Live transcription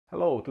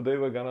Hello, today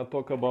we're gonna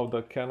talk about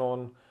the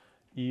Canon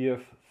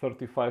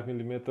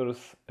EF-35mm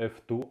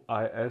f2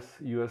 IS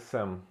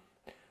USM.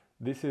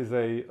 This is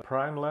a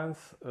prime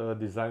lens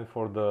designed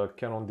for the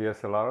Canon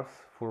DSLRs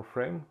full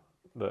frame,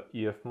 the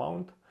EF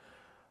mount.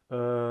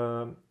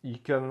 You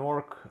can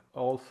work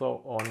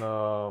also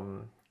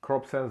on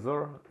crop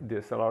sensor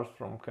DSLRs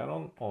from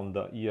Canon on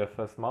the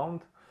EF-S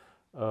mount,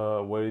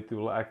 where it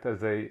will act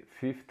as a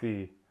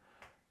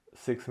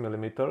 56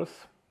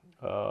 millimeters.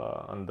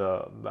 And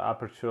the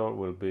aperture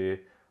will be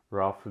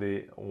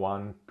roughly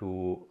 1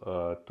 to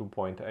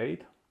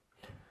 2.8.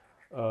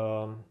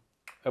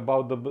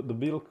 About the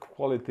build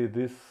quality,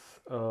 this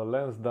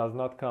lens does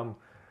not come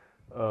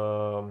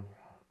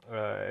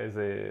as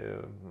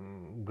a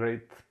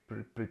great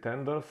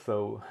pretender,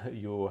 so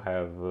you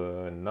have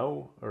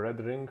no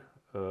red ring,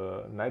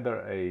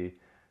 neither a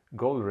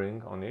gold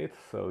ring on it,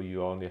 so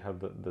you only have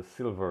the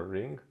silver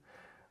ring.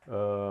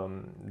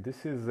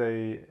 This is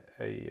a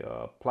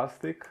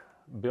plastic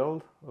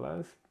build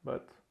lens,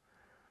 but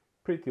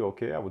pretty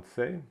okay, I would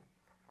say.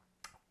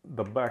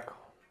 The back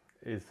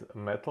is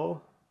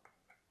metal,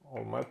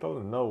 all metal,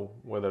 no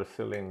weather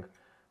sealing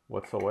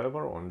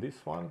whatsoever on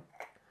this one.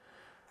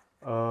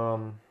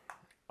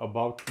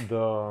 About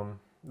the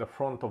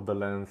front of the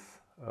lens,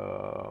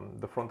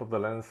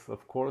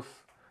 of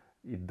course,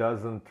 it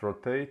doesn't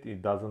rotate,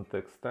 it doesn't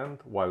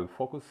extend while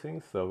focusing,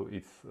 so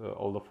it's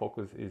all the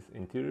focus is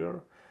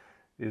interior.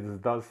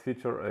 It does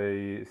feature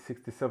a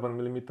 67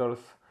 millimeters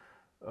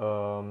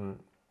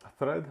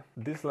thread.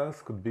 This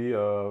lens could be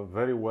a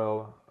very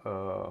well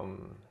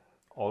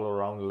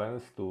all-around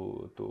lens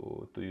to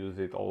use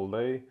it all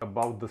day.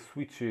 About the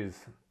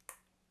switches,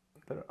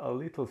 they're a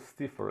little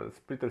stiffer, it's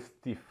pretty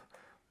stiff,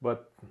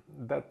 but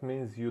that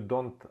means you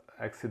don't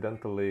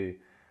accidentally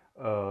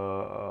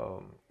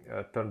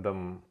turn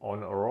them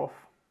on or off.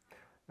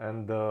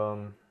 And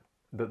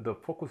the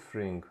focus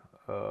ring,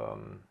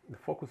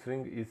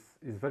 is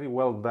very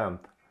well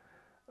damped.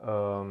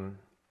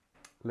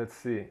 Let's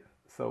see.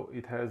 So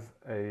it has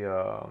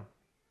a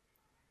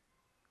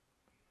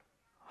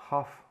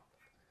half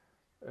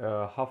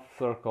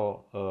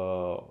circle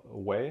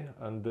way,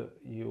 and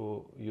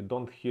you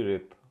don't hear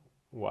it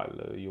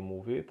while you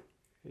move it.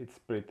 It's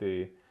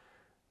pretty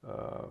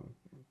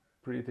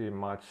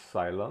much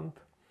silent.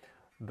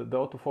 The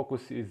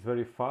autofocus is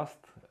very fast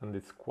and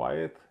it's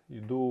quiet. You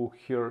do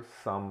hear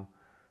some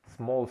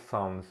small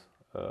sounds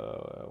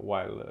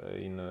while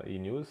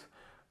in use,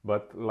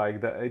 but like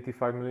the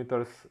 85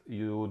 millimeters,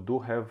 you do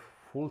have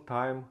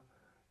full-time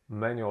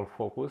manual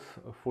focus,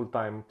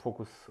 full-time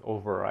focus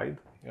override.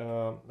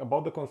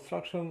 About the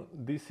construction,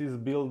 this is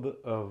built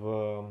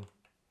of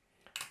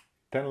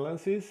 10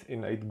 lenses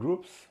in 8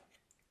 groups,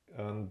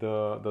 and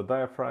the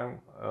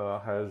diaphragm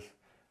has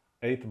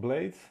 8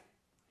 blades.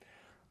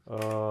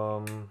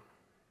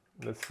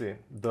 Let's see,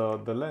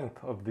 the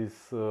length of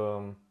this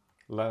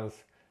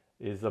lens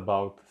is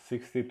about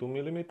 62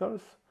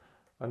 millimeters,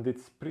 and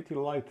it's pretty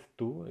light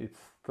too. It's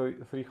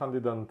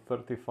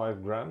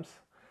 335 grams,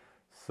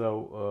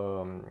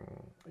 so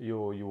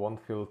you won't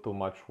feel too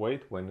much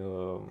weight when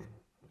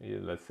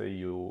let's say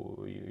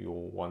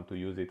you want to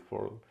use it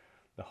for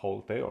the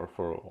whole day or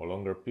for a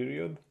longer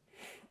period.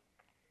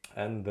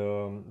 And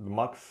the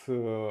max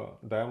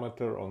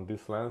diameter on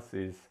this lens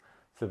is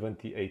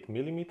 78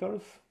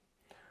 millimeters.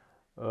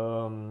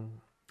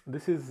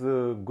 This is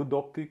a good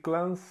optic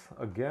lens,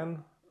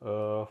 again,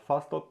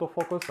 fast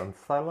autofocus and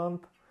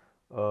silent.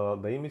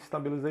 The image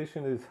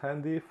stabilization is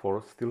handy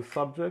for still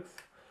subjects.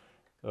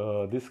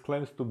 This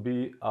claims to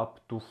be up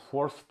to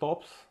 4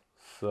 stops,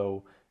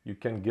 so you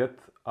can get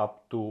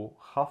up to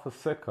half a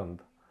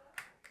second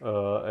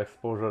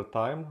exposure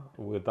time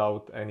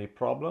without any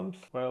problems.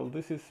 Well,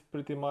 this is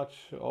pretty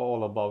much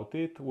all about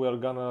it. We're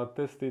gonna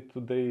test it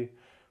today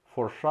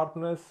for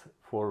sharpness,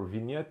 for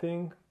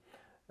vignetting,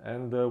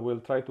 and we'll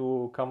try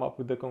to come up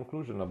with the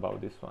conclusion about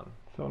this one.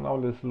 So now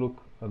let's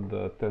look at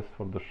the test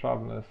for the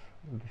sharpness.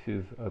 This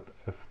is at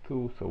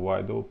f2, so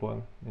wide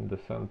open in the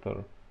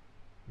center.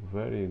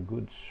 Very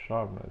good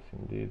sharpness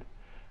indeed.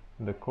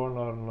 In the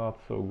corner not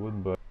so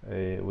good, but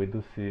we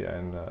do see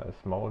a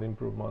small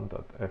improvement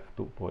at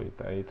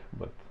f2.8,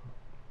 but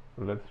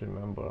let's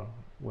remember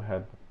we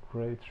had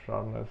great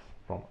sharpness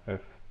from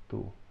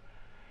f2.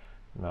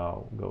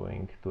 Now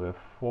going to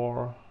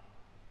f4,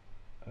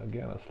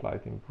 again a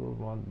slight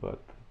improvement, but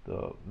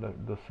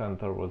the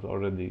center was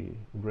already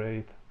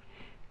great.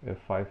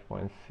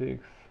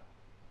 f5.6,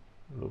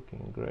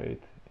 looking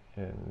great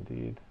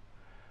indeed,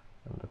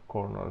 and the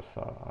corners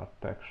are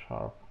tack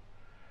sharp.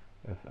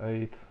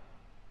 f8,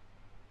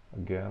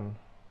 again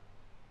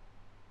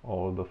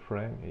all the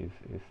frame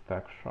is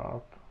tack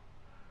sharp.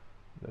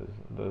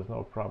 There's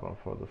no problem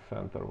for the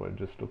center, we're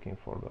just looking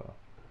for the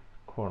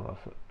corners.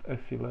 At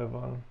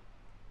f11,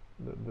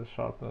 the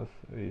sharpness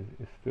is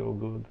still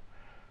good.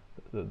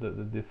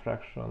 The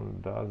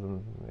diffraction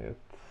doesn't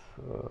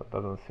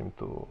seem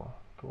to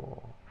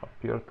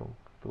appear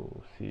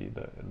to see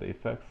the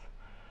effects.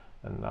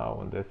 and now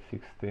on the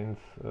F16s,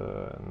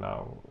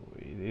 now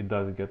it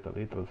does get a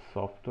little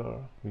softer.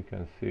 We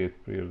can see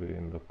it clearly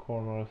in the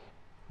corners.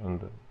 On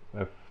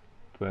the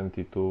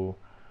F22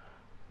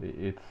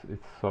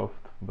 it's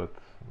soft, but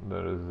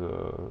there is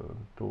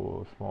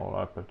too small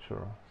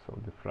aperture, so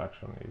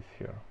diffraction is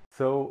here.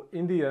 So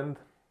in the end,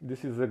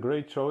 this is a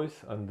great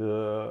choice, and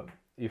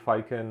if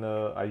I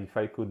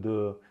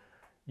could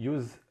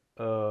use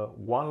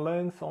one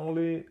lens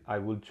only, I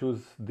would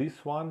choose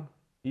this one,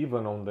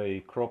 even on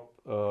the crop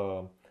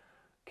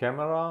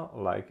camera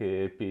like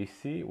a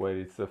APS-C, where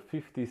it's a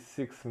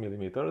 56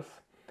 millimeters.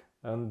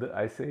 And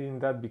I say in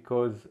that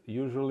because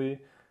usually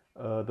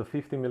the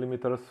 50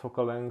 millimeters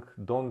focal length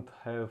don't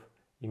have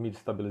image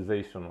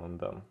stabilization on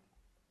them.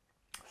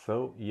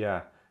 So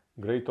yeah,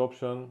 great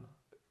option,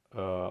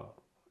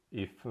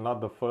 if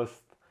not the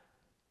first,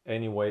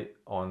 anyway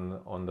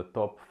on the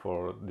top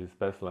for these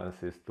best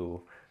lenses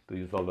to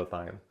use all the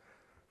time.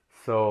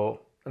 So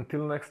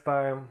until next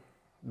time,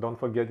 don't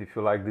forget, if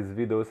you like these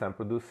videos I'm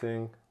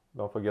producing,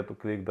 don't forget to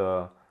click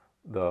the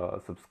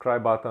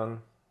subscribe button,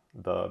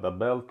 the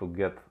bell to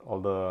get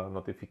all the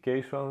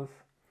notifications,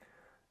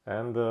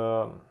 and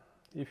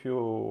if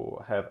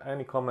you have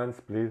any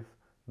comments, please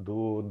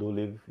do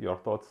leave your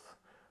thoughts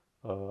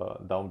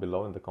down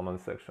below in the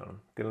comment section.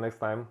 Till next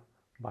time,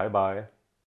 bye bye.